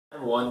Hi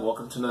everyone,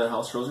 welcome to another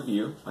House Rules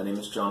Review. My name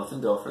is Jonathan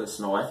Dilfer, this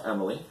is my wife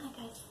Emily. Hi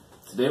guys.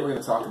 Today we're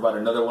going to talk about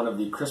another one of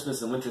the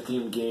Christmas and winter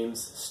themed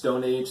games,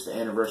 Stone Age, the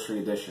Anniversary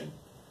Edition.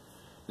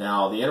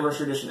 Now, the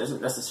Anniversary Edition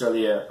isn't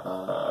necessarily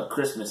a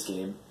Christmas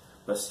game,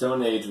 but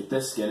Stone Age with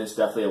this skin is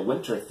definitely a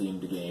winter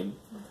themed game.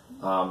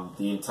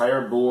 The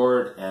entire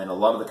board and a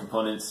lot of the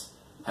components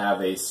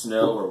have a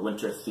snow or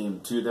winter theme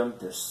to them.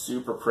 They're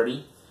super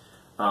pretty.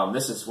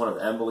 This is one of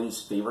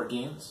Emily's favorite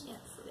games. Yes.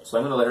 So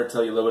I'm going to let her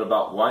tell you a little bit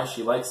about why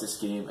she likes this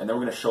game, and then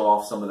we're going to show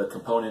off some of the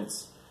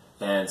components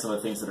and some of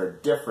the things that are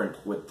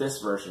different with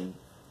this version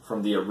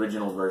from the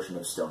original version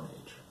of Stone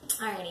Age.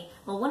 Alrighty.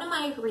 Well, one of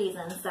my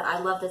reasons that I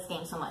love this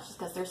game so much is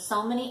because there's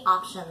so many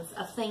options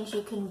of things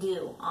you can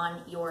do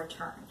on your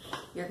turn.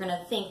 You're going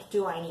to think,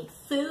 do I need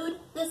food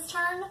this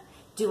turn?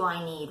 Do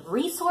I need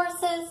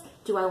resources?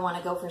 Do I want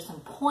to go for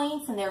some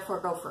points and therefore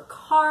go for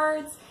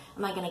cards?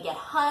 Am I going to get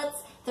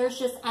huts? There's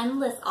just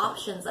endless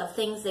options of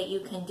things that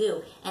you can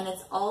do, and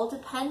it's all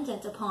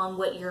dependent upon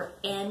what your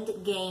end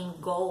game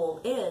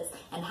goal is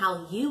and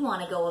how you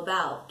want to go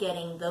about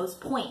getting those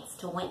points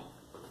to win.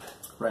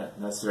 Right,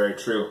 that's very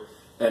true.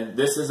 And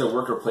this is a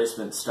worker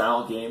placement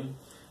style game,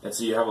 and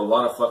so you have a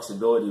lot of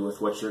flexibility with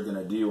what you're going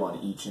to do on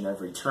each and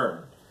every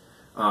turn.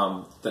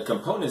 The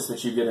components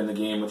that you get in the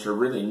game, which are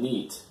really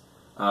neat,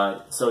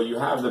 so you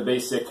have the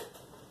basic,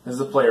 this is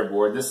the player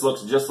board. This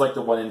looks just like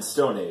the one in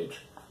Stone Age,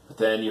 but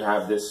then you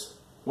have this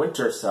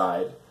winter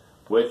side,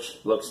 which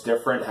looks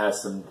different,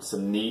 has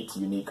some neat,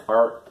 unique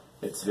art.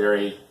 It's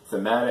very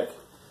thematic.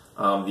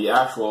 The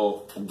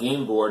actual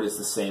game board is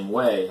the same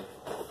way.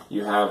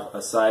 You have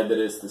a side that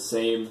is the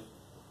same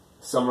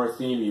summer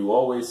theme you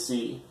always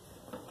see,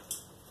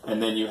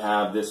 and then you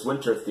have this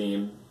winter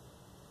theme,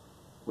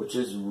 which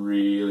is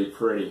really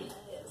pretty.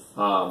 It is.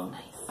 Nice.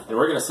 And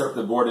we're going to set up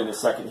the board in a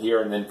second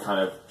here and then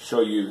kind of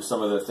show you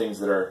some of the things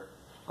that are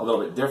a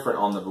little bit different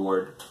on the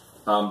board.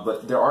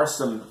 But there are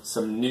some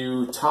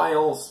new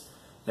tiles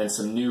and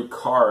some new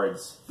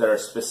cards that are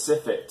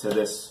specific to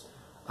this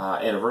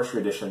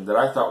Anniversary Edition that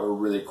I thought were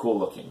really cool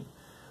looking.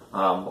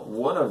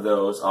 One of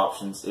those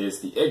options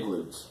is the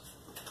igloos.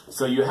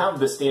 So you have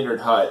the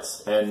standard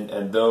huts,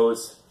 and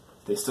those,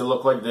 they still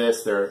look like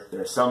this.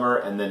 They're summer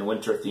and then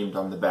winter themed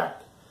on the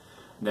back.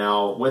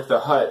 Now, with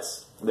the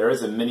huts, there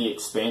is a mini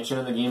expansion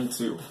in the game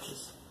too.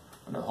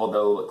 I'm going to hold that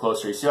a little bit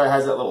closer. You see how it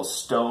has that little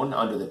stone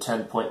under the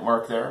 10-point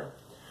mark there?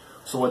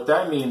 So what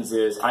that means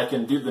is I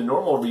can do the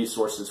normal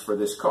resources for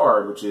this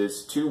card, which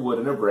is 2 wood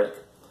and a brick,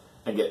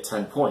 and get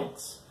 10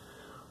 points.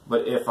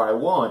 But if I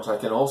want, I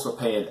can also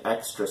pay an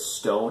extra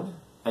stone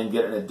and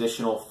get an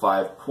additional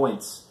 5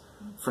 points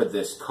for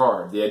this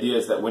card. The idea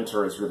is that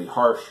winter is really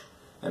harsh,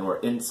 and we're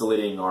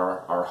insulating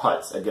our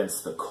huts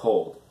against the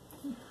cold.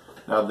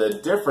 Now the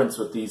difference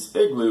with these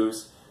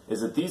igloos is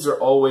that these are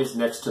always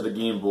next to the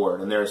game board,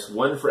 and there's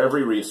one for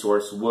every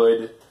resource: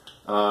 wood,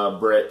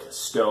 brick,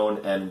 stone,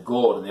 and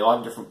gold, and they all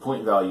have different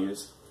point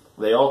values.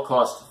 They all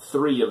cost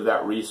 3 of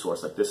that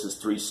resource. Like this is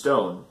 3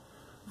 stone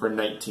for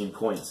 19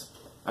 points.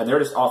 And they're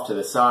just off to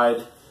the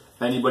side.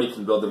 Anybody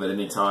can build them at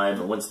any time,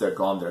 and once they're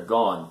gone, they're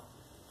gone.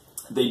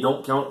 They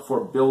don't count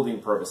for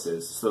building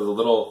purposes. So the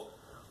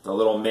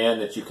little man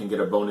that you can get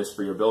a bonus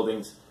for your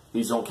buildings,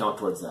 these don't count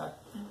towards that.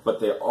 But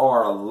they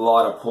are a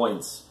lot of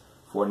points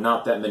for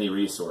not that many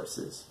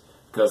resources.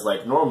 Because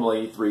like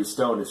normally 3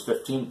 stone is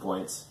 15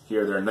 points,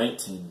 here they're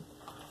 19.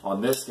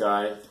 On this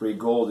guy, 3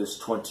 gold is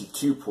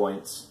 22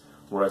 points,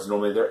 whereas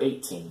normally they're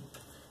 18.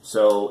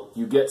 So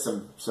you get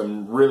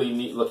some really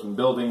neat looking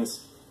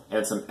buildings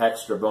and some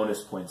extra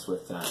bonus points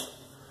with that.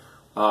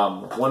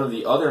 One of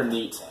the other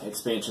neat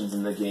expansions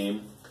in the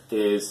game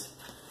is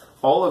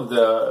all of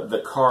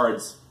the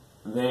cards.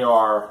 They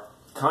are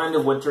kind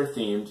of winter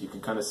themed. You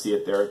can kind of see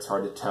it there, it's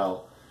hard to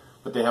tell.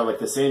 But they have like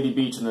the sandy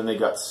beach, and then they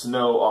got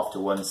snow off to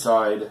one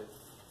side.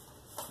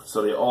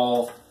 So they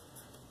all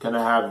kind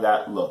of have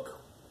that look,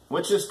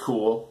 which is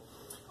cool.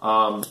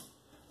 But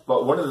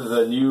one of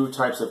the new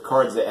types of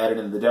cards they added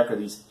in the deck are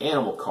these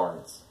animal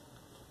cards.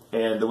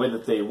 And the way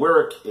that they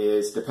work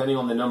is, depending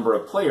on the number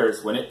of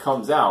players, when it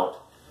comes out,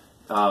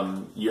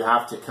 you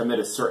have to commit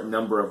a certain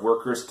number of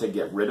workers to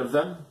get rid of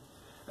them.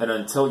 And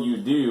until you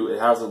do, it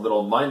has a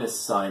little minus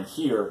sign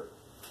here.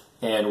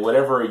 And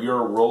whatever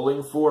you're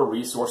rolling for,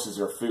 resources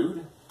or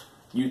food,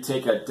 you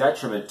take a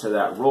detriment to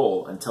that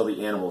roll until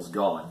the animal's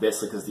gone.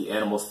 Basically, because the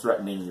animal's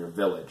threatening your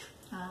village.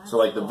 So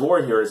like the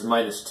board here is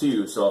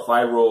 -2. So if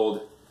I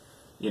rolled,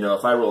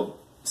 if I rolled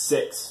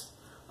 6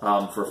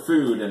 for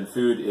food, and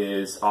food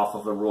is off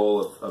of a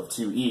roll of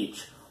 2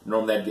 each,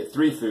 normally I'd get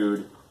 3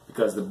 food.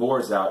 Because the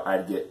board's out,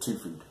 I'd get 2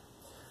 food.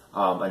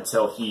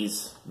 Until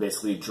he's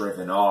basically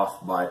driven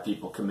off by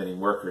people committing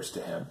workers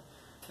to him.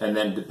 And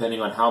then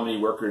depending on how many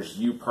workers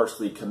you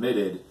personally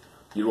committed,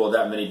 you roll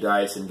that many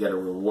dice and get a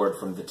reward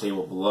from the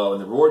table below.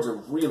 And the rewards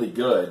are really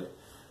good,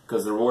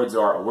 because the rewards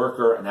are a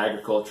worker, an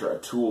agriculture, a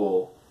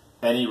tool,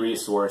 any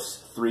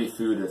resource, 3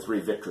 food, or 3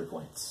 victory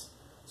points.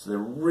 So they're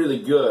really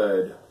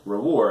good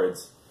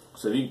rewards.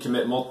 So if you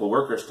commit multiple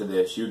workers to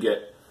this, you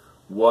get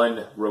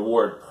 1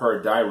 reward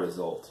per die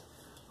result.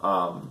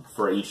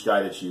 for each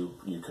die that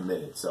you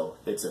committed. So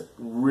it's a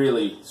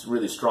really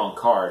strong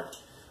card.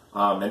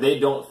 And they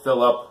don't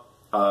fill up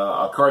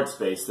a card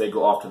space. They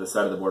go off to the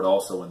side of the board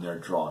also when they're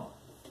drawn.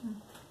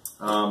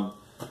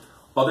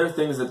 Other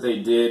things that they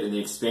did in the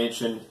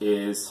expansion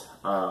is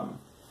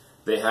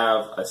they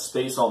have a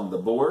space on the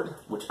board,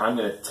 which I'm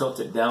going to tilt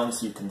it down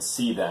so you can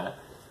see that.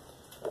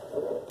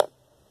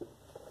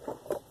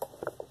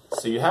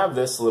 So you have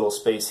this little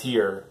space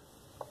here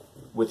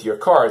with your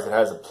cards that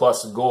has a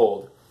plus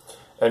gold.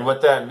 And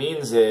what that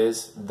means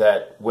is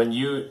that when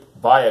you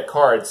buy a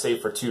card, say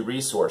for 2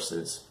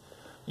 resources,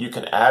 you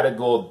can add a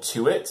gold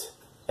to it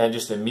and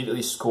just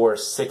immediately score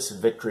 6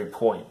 victory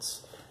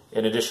points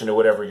in addition to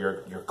whatever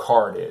your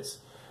card is.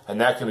 And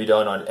that can be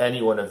done on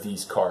any one of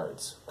these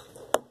cards.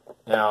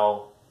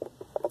 Now,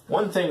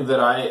 one thing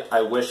that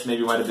I wish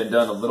maybe might have been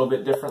done a little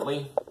bit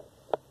differently,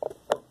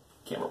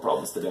 camera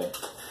problems today,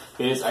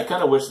 is I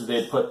kind of wish that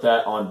they'd put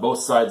that on both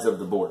sides of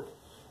the board.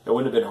 It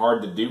wouldn't have been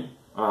hard to do.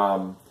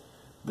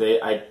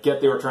 I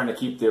get they were trying to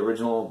keep the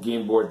original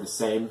game board the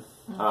same,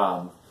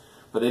 but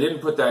they didn't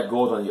put that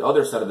gold on the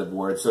other side of the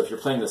board. So if you're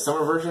playing the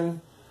summer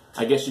version,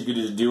 I guess you could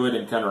just do it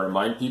and kind of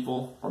remind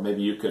people, or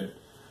maybe you could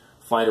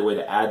find a way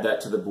to add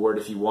that to the board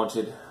if you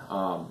wanted.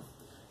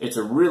 It's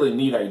a really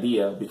neat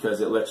idea because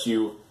it lets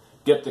you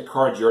get the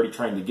cards you're already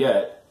trying to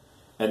get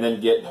and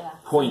then get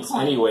points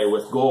anyway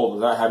with gold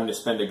without having to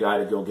spend a guy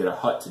to go get a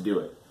hut to do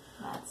it.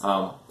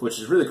 Which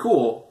is really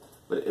cool,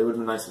 but it would have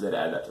been nice if they'd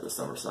add that to the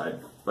summer side.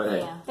 But hey.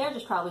 Yeah, they're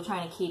just probably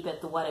trying to keep it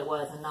to what it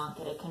was and not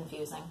get it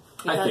confusing.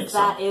 I think Because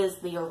that is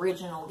the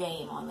original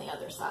game on the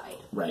other side.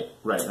 Right.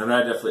 And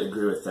I definitely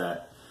agree with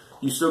that.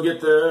 You still get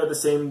the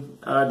same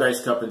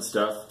dice cup and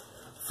stuff.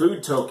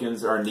 Food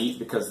tokens are neat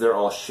because they're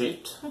all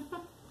shaped.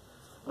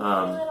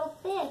 Little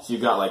fish. So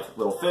you've got like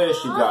little fish,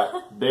 you've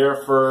got bear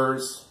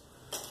furs,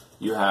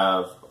 you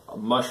have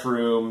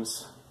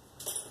mushrooms,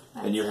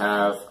 and you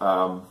have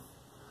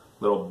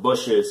little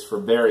bushes for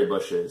berry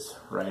bushes,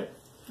 right?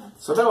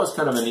 So that was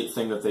kind of a neat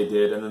thing that they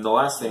did. And then the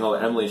last thing I'll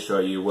let Emily show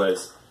you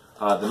was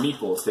the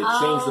meeples. They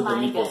changed what the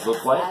meeples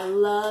look like. I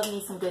love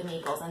me some good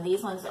meeples, and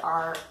these ones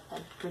are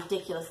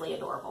ridiculously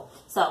adorable.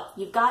 So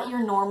you've got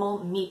your normal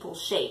meeple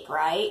shape,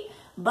 right?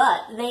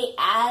 But they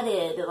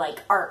added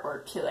like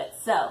artwork to it.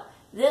 So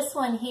this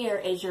one here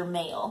is your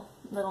male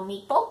little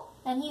meeple,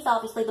 and he's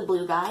obviously the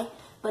blue guy.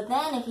 But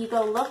then if you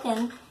go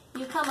looking,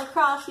 you come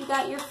across, you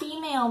got your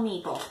female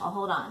meeple. Oh,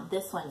 hold on.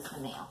 This one's the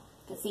male.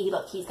 Because see,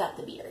 look, he's got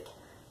the beard.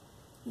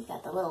 He's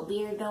got the little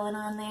beard going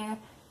on there.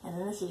 And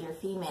then this is your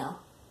female.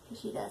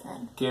 Because she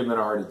doesn't. Cavemen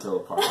are hard to tell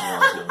apart.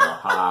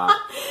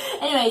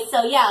 Anyway,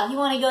 so yeah, if you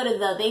want to go to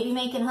the baby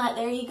making hut,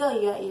 there you go.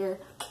 You got your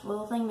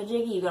little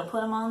thingamajiggy. You're going to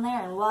put them on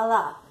there, and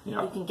voila.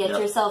 Yep. You can get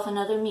yourself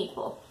another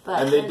meeple.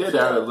 But and they did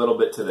add a little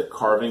bit to the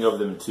carving of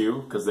them,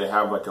 too. Because they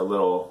have like a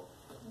little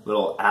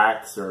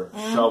axe or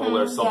shovel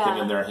or something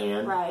in their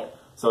hand. Right.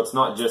 So it's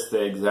not just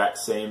the exact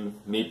same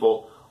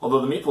meeple.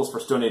 Although the meeples for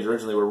Stone Age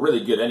originally were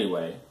really good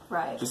anyway.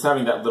 Right. Just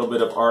having that little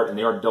bit of art, and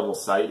they are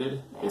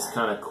double-sided, is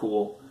kind of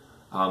cool.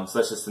 So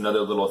that's just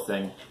another little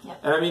thing. Yep.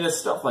 And I mean, it's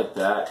stuff like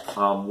that,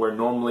 where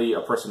normally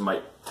a person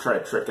might try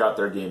to trick out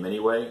their game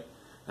anyway,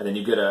 and then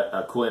you get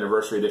a cool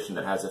anniversary edition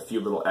that has a few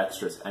little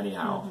extras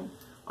anyhow.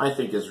 I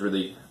think is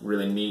really,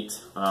 really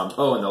neat.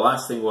 Oh, and the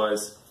last thing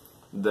was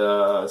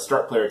the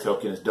start player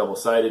token is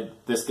double-sided.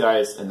 This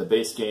guy's in the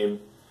base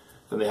game.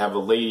 Then they have a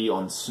lady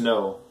on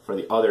snow for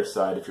the other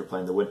side if you're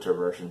playing the winter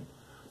version.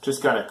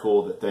 Just kind of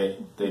cool that they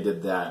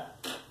did that.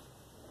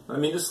 I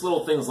mean, just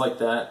little things like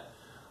that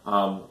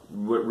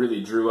what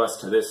really drew us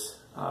to this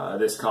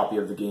copy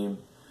of the game.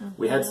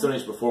 We had Stone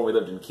Age before. We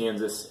lived in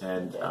Kansas,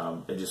 and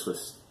it just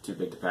was too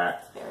big to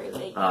pack. Very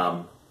big.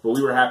 But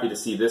we were happy to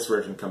see this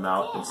version come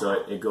out, and so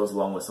it goes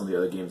along with some of the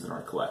other games in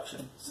our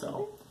collection.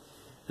 So,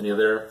 any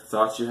other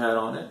thoughts you had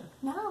on it?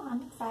 No,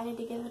 I'm excited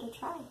to give it a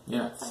try.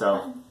 Yeah,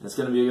 so it's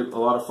going to be a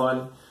lot of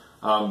fun.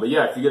 But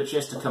yeah, if you get a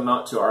chance to come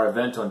out to our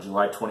event on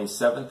July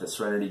 27th at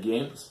Serenity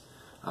Games,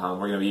 we're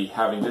going to be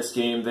having this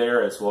game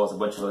there as well as a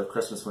bunch of other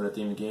Christmas winter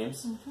themed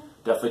games.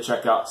 Definitely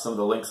check out some of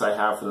the links I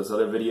have for those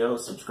other videos.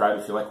 Subscribe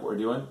if you like what we're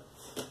doing.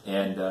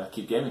 And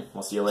keep gaming.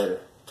 We'll see you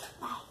later.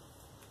 Bye.